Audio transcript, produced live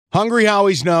Hungry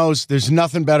Howie's knows there's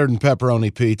nothing better than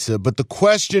pepperoni pizza, but the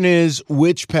question is,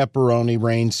 which pepperoni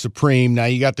reigns supreme? Now,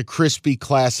 you got the crispy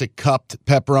classic cupped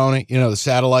pepperoni, the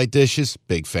satellite dishes,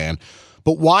 big fan.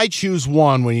 But why choose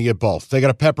one when you get both? They got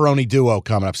a pepperoni duo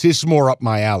coming up. See, this is more up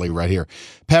my alley right here.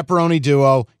 Pepperoni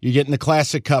duo, you're getting the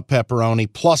classic cup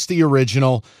pepperoni, plus the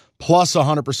original, plus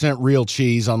 100% real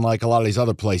cheese, unlike a lot of these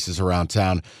other places around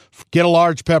town. Get a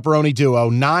large pepperoni duo,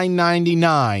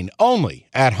 $9.99, only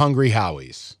at Hungry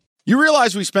Howie's. You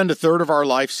realize we spend a third of our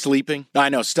life sleeping? I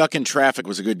know, stuck in traffic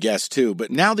was a good guess too, but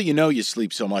now that you know you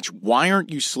sleep so much, why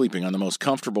aren't you sleeping on the most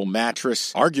comfortable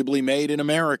mattress arguably made in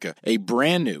America? A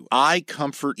brand new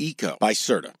iComfort Eco by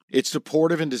Serta. It's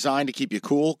supportive and designed to keep you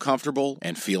cool, comfortable,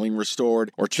 and feeling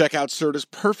restored. Or check out Serta's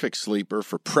Perfect Sleeper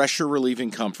for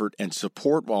pressure-relieving comfort and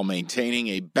support while maintaining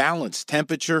a balanced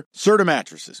temperature. Serta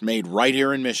mattresses made right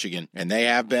here in Michigan, and they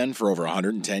have been for over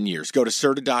 110 years. Go to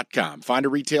Serta.com. Find a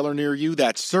retailer near you.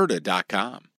 That's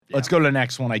Serta.com. Let's go to the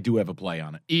next one. I do have a play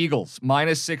on it. Eagles,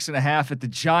 -6.5 at the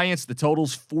Giants. The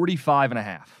total's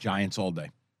 45.5. Giants all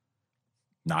day.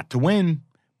 Not to win,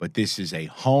 but this is a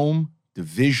home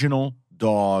divisional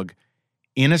dog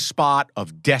in a spot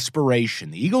of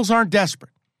desperation. The Eagles aren't desperate.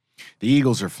 The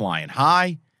Eagles are flying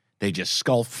high. They just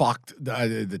skull-fucked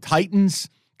the Titans.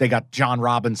 They got John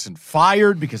Robinson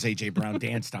fired because A.J. Brown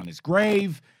danced on his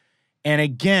grave. And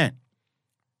again,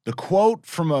 the quote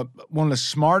from one of the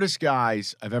smartest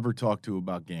guys I've ever talked to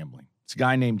about gambling. It's a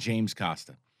guy named James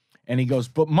Costa. And he goes,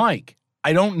 but Mike,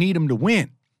 I don't need him to win.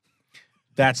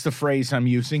 That's the phrase I'm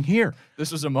using here.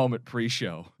 This was a moment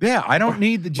pre-show. Yeah, I don't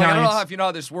need the Giants. I don't know if you know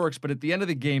how this works, but at the end of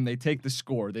the game, they take the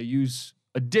score. They use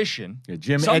addition,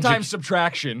 sometimes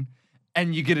subtraction,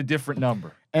 and you get a different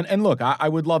number. And look, I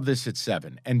would love this at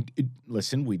 7. And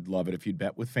listen, we'd love it if you'd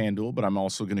bet with FanDuel, but I'm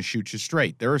also going to shoot you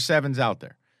straight. There are 7s out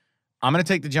there. I'm going to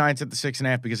take the Giants at the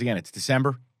 6.5 because, again, it's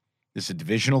December. This is a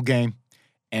divisional game.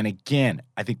 And again,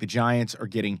 I think the Giants are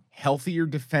getting healthier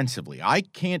defensively. I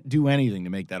can't do anything to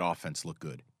make that offense look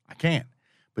good. I can't.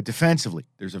 But defensively,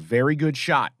 there's a very good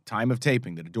shot, time of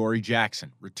taping, that Adoree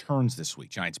Jackson returns this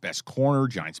week. Giants' best corner,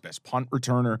 Giants' best punt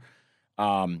returner.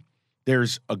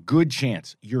 There's a good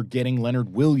chance you're getting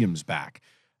Leonard Williams back.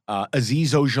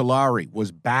 Azeez Ojulari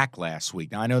was back last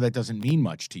week. Now, I know that doesn't mean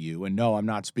much to you. And no, I'm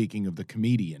not speaking of the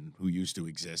comedian who used to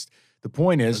exist. The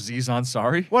point is... Azeez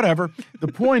Ansari? Whatever. The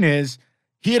point is...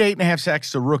 He had 8.5 sacks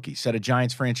as a rookie, set a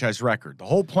Giants franchise record. The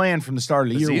whole plan from the start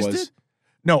of the year was... Did?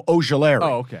 No, Ojulari.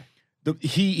 Oh, okay.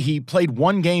 He played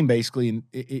one game basically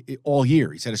all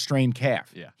year. He's had a strained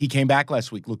calf. Yeah. He came back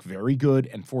last week, looked very good,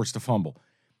 and forced a fumble.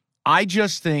 I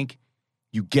just think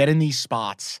you get in these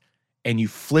spots and you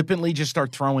flippantly just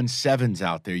start throwing 7s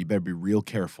out there. You better be real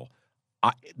careful.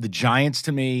 The Giants,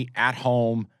 to me, at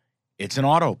home, it's an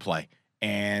auto play,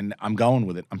 and I'm going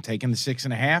with it. I'm taking the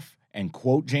 6.5. And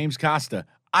quote James Costa,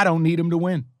 I don't need him to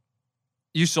win.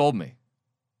 You sold me.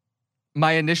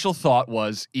 My initial thought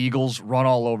was Eagles run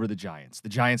all over the Giants. The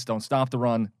Giants don't stop the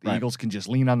run. The Eagles can just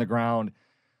lean on the ground.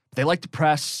 They like to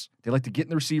press. They like to get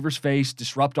in the receiver's face,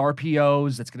 disrupt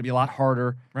RPOs. That's going to be a lot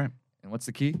harder. Right. And what's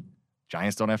the key?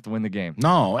 Giants don't have to win the game.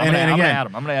 No. I'm going to add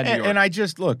them. I'm going to add New York. And I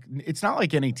just, look, it's not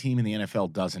like any team in the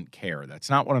NFL doesn't care. That's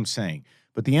not what I'm saying.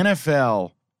 But the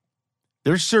NFL...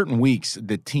 There's certain weeks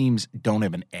that teams don't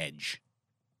have an edge,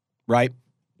 right?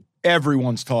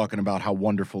 Everyone's talking about how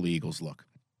wonderful the Eagles look.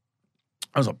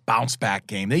 That was a bounce-back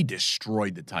game. They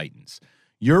destroyed the Titans.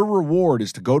 Your reward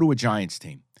is to go to a Giants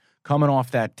team, coming off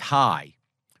that tie,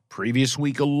 previous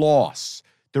week a loss.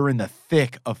 They're in the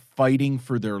thick of fighting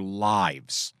for their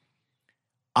lives.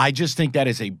 I just think that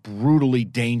is a brutally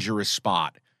dangerous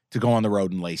spot to go on the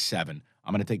road and lay 7.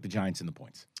 I'm going to take the Giants in the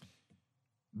points.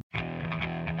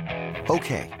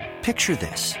 Okay, picture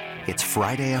this. It's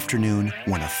Friday afternoon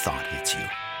when a thought hits you.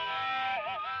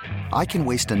 I can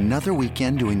waste another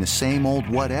weekend doing the same old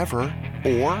whatever,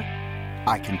 or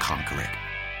I can conquer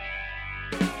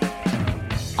it.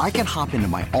 I can hop into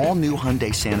my all-new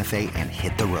Hyundai Santa Fe and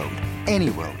hit the road. Any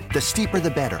road. The steeper,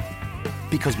 the better.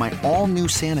 Because my all-new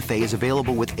Santa Fe is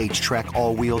available with H-Track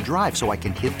all-wheel drive, so I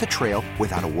can hit the trail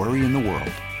without a worry in the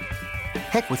world.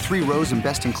 Heck, with 3 rows and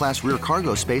best-in-class rear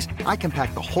cargo space, I can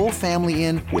pack the whole family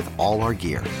in with all our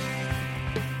gear.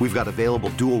 We've got available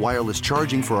dual wireless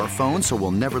charging for our phones, so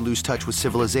we'll never lose touch with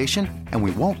civilization, and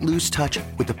we won't lose touch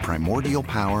with the primordial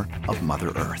power of Mother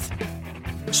Earth.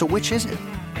 So which is it?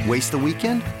 Waste the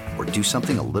weekend or do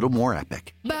something a little more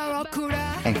epic?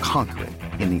 And conquer it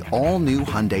in the all-new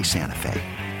Hyundai Santa Fe.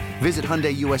 Visit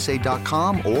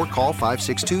HyundaiUSA.com or call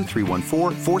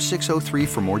 562-314-4603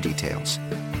 for more details.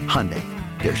 Hyundai,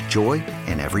 there's joy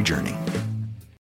in every journey.